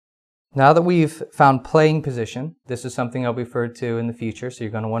Now that we've found playing position, this is something I'll refer to in the future, so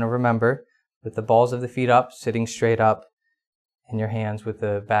you're going to want to remember with the balls of the feet up, sitting straight up, and your hands with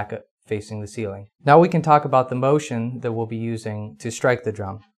the back up facing the ceiling. Now we can talk about the motion that we'll be using to strike the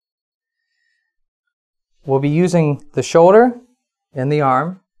drum. We'll be using the shoulder and the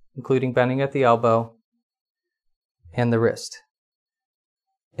arm, including bending at the elbow, and the wrist.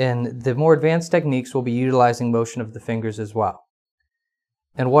 In the more advanced techniques, we'll be utilizing motion of the fingers as well.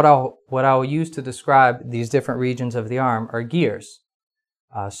 And what I'll use to describe these different regions of the arm are gears,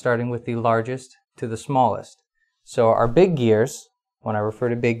 starting with the largest to the smallest. So our big gears, when I refer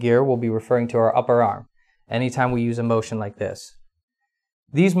to big gear, we'll be referring to our upper arm anytime we use a motion like this.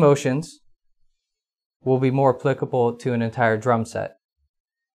 These motions will be more applicable to an entire drum set.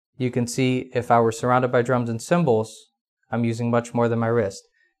 You can see if I were surrounded by drums and cymbals, I'm using much more than my wrist.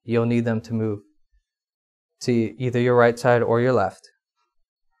 You'll need them to move to either your right side or your left.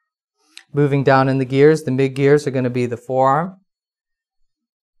 Moving down in the gears, the mid gears are going to be the forearm.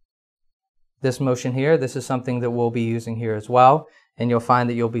 This motion here, this is something that we'll be using here as well, and you'll find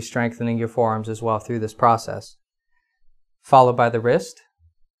that you'll be strengthening your forearms as well through this process. Followed by the wrist,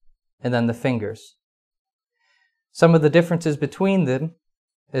 and then the fingers. Some of the differences between them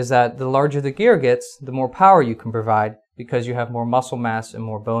is that the larger the gear gets, the more power you can provide because you have more muscle mass and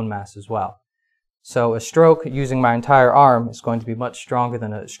more bone mass as well. So a stroke using my entire arm is going to be much stronger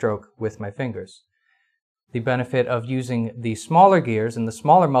than a stroke with my fingers. The benefit of using the smaller gears and the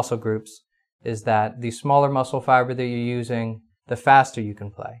smaller muscle groups is that the smaller muscle fiber that you're using, the faster you can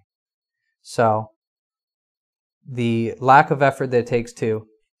play. So the lack of effort that it takes to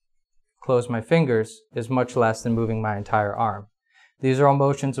close my fingers is much less than moving my entire arm. These are all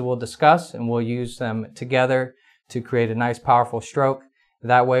motions that we'll discuss, and we'll use them together to create a nice powerful stroke.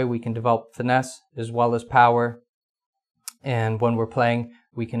 That way we can develop finesse as well as power, and when we're playing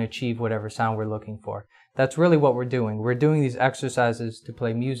we can achieve whatever sound we're looking for. That's really what we're doing. We're doing these exercises to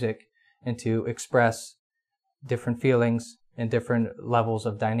play music and to express different feelings and different levels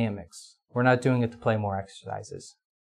of dynamics. We're not doing it to play more exercises.